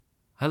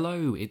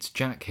Hello, it's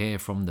Jack here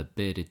from the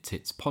Bearded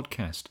Tits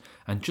podcast,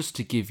 and just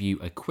to give you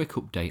a quick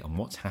update on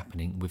what's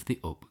happening with the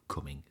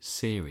upcoming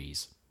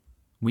series.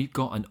 We've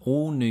got an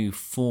all-new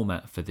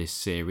format for this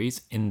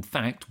series. In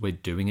fact, we're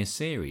doing a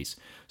series.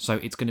 So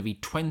it's going to be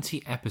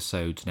 20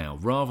 episodes now,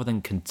 rather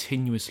than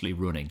continuously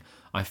running.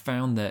 I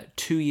found that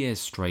 2 years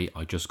straight,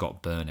 I just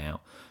got burnt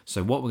out.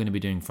 So what we're going to be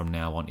doing from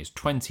now on is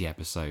 20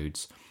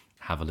 episodes,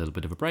 have a little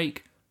bit of a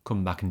break,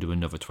 come back and do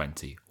another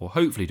 20, or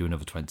hopefully do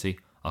another 20.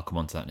 I'll come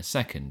on to that in a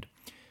second.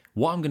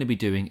 What I'm going to be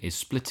doing is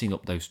splitting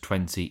up those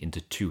 20 into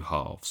two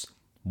halves.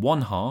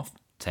 One half,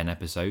 10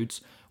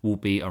 episodes, will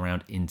be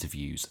around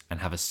interviews and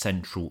have a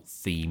central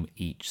theme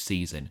each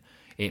season.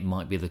 It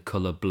might be the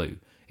colour blue.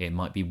 It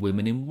might be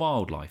women in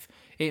wildlife.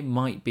 It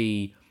might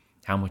be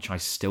how much I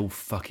still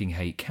fucking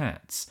hate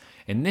cats.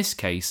 In this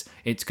case,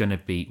 it's going to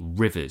be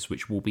rivers,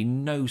 which will be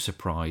no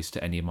surprise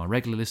to any of my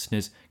regular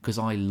listeners because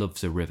I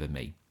love the river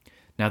me.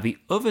 Now, the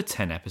other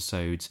 10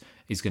 episodes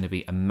is going to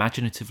be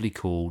imaginatively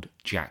called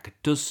Jack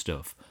Does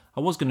Stuff. I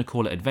was going to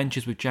call it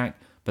Adventures with Jack,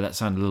 but that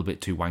sounded a little bit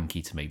too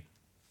wanky to me.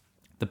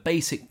 The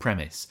basic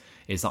premise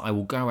is that I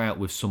will go out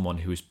with someone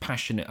who is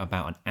passionate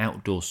about an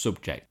outdoor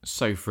subject.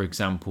 So, for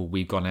example,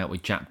 we've gone out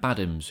with Jack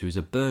Badams, who is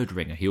a bird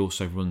ringer. He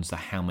also runs the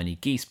How Many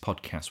Geese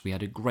podcast. We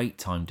had a great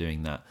time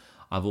doing that.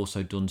 I've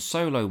also done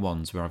solo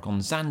ones where I've gone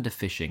zander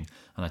fishing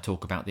and I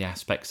talk about the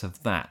aspects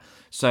of that.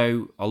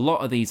 So a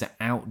lot of these are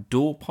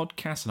outdoor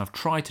podcasts, and I've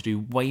tried to do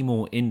way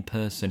more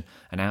in-person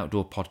and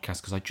outdoor podcasts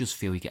because I just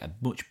feel you get a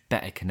much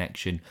better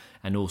connection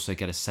and also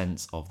get a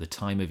sense of the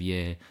time of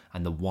year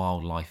and the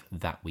wildlife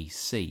that we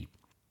see.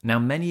 Now,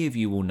 many of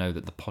you will know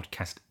that the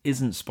podcast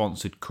isn't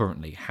sponsored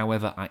currently.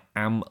 However, I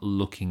am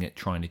looking at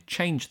trying to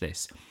change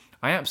this.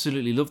 I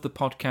absolutely love the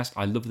podcast.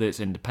 I love that it's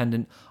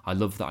independent. I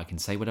love that I can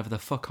say whatever the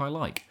fuck I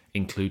like,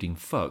 including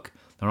fuck.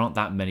 There aren't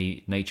that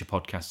many nature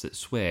podcasts that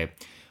swear.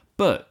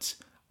 But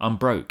I'm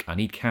broke. I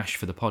need cash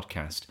for the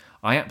podcast.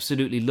 I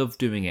absolutely love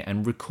doing it.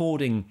 And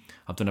recording,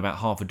 I've done about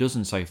half a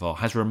dozen so far,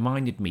 has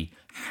reminded me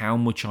how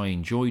much I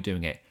enjoy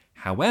doing it.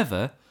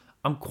 However,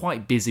 I'm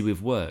quite busy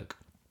with work.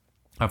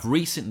 I've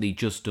recently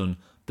just done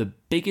the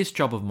biggest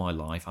job of my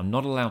life. I'm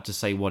not allowed to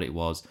say what it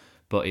was,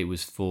 but it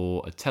was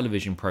for a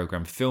television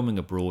program filming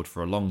abroad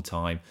for a long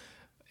time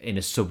in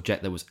a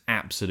subject that was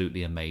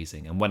absolutely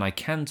amazing. And when I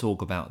can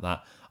talk about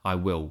that, I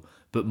will.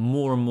 But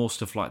more and more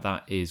stuff like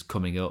that is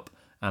coming up,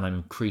 and I'm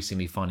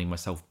increasingly finding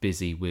myself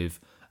busy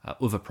with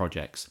other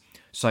projects.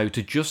 So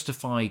to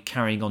justify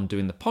carrying on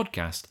doing the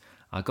podcast,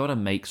 I got to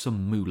make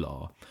some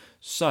moolah.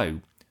 So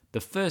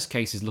the first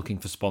case is looking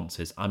for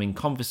sponsors. I'm in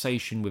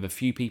conversation with a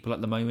few people at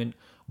the moment,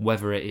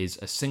 whether it is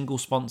a single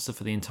sponsor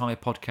for the entire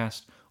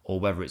podcast or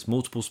whether it's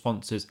multiple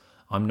sponsors,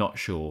 I'm not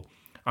sure.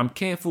 I'm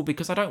careful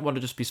because I don't want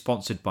to just be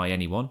sponsored by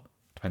anyone.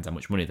 Depends how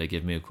much money they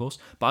give me, of course.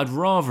 But I'd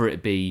rather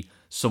it be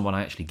someone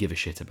I actually give a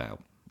shit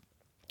about.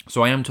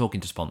 So I am talking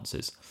to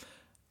sponsors.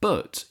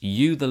 But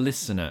you, the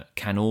listener,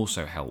 can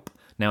also help.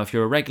 Now, if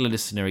you're a regular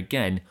listener,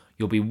 again,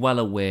 you'll be well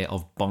aware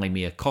of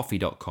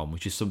buymeacoffee.com,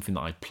 which is something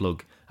that I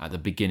plug at the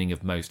beginning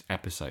of most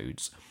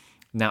episodes.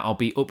 Now, I'll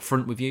be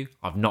upfront with you.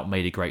 I've not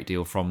made a great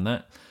deal from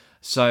that.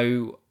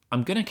 So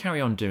I'm going to carry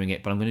on doing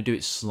it, but I'm going to do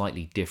it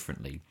slightly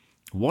differently.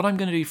 What I'm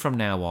going to do from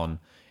now on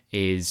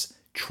is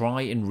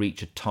try and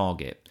reach a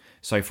target.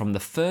 So from the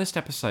first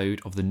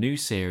episode of the new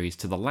series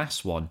to the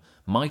last one,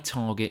 my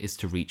target is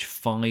to reach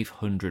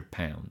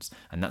 £500,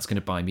 and that's going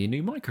to buy me a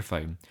new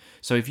microphone.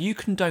 So if you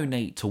can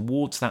donate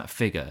towards that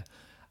figure,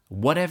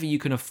 whatever you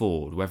can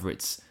afford, whether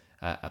it's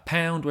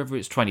 £1, whether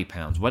it's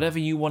 £20, whatever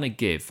you want to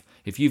give,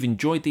 if you've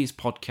enjoyed these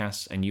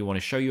podcasts and you want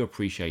to show your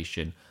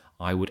appreciation,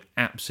 I would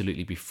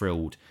absolutely be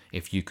thrilled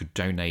if you could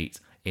donate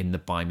in the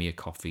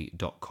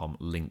buymeacoffee.com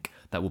link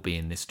that will be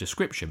in this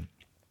description.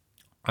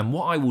 And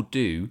what I will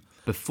do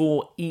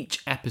before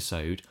each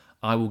episode,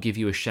 I will give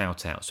you a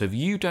shout out. So if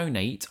you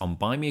donate on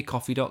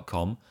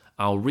buymeacoffee.com,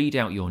 I'll read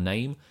out your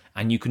name,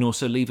 and you can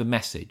also leave a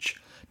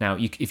message. Now,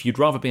 if you'd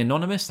rather be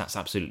anonymous, that's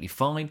absolutely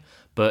fine.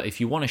 But if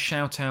you want a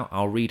shout out,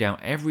 I'll read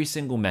out every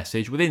single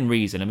message within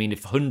reason. I mean,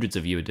 if hundreds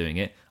of you are doing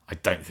it, I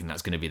don't think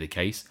that's going to be the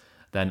case.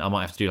 Then I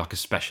might have to do like a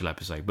special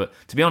episode. But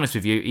to be honest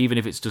with you, even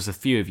if it's just a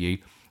few of you,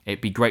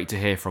 it'd be great to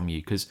hear from you,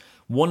 because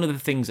one of the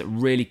things that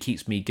really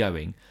keeps me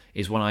going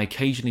is when I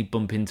occasionally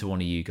bump into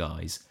one of you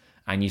guys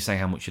and you say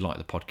how much you like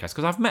the podcast.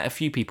 Because I've met a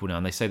few people now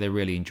and they say they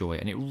really enjoy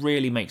it, and it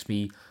really makes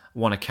me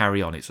want to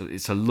carry on.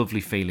 It's a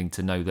lovely feeling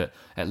to know that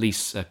at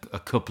least a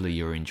couple of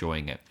you are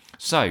enjoying it.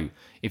 So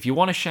if you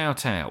want to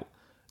shout out,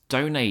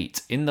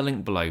 donate in the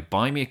link below,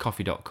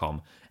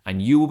 buymeacoffee.com,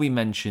 and you will be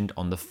mentioned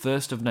on the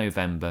 1st of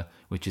November,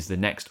 which is the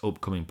next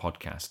upcoming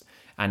podcast.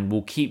 And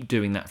we'll keep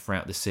doing that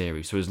throughout the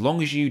series. So as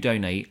long as you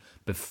donate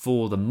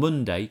before the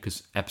Monday,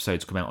 because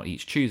episodes come out on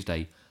each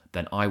Tuesday,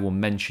 then I will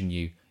mention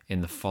you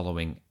in the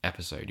following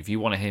episode. If you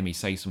want to hear me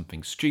say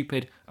something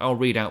stupid, I'll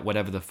read out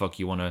whatever the fuck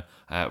you want to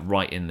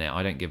write in there.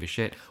 I don't give a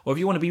shit. Or if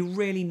you want to be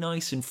really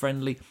nice and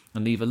friendly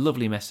and leave a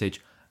lovely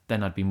message,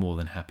 then I'd be more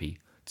than happy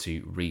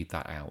to read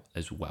that out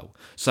as well.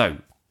 So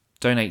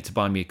donate to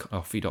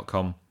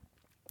buymeacoffee.com.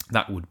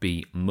 that would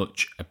be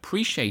much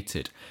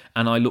appreciated.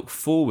 And I look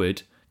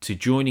forward to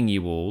joining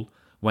you all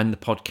when the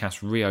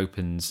podcast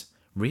relaunches?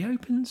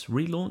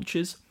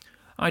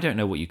 I don't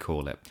know what you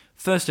call it.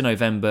 1st of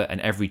November and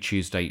every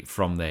Tuesday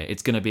from there.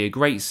 It's going to be a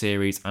great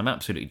series. I'm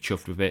absolutely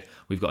chuffed with it.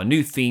 We've got a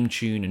new theme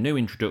tune, a new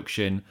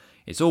introduction.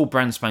 It's all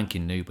brand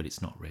spanking new, but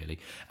it's not really.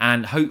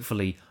 And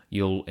hopefully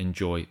you'll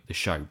enjoy the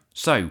show.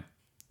 So,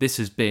 this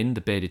has been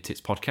the Bearded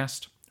Tits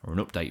podcast, or an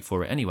update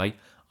for it anyway.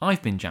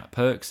 I've been Jack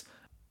Perks,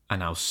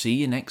 and I'll see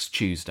you next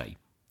Tuesday.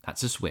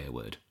 That's a swear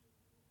word.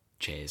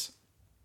 Cheers.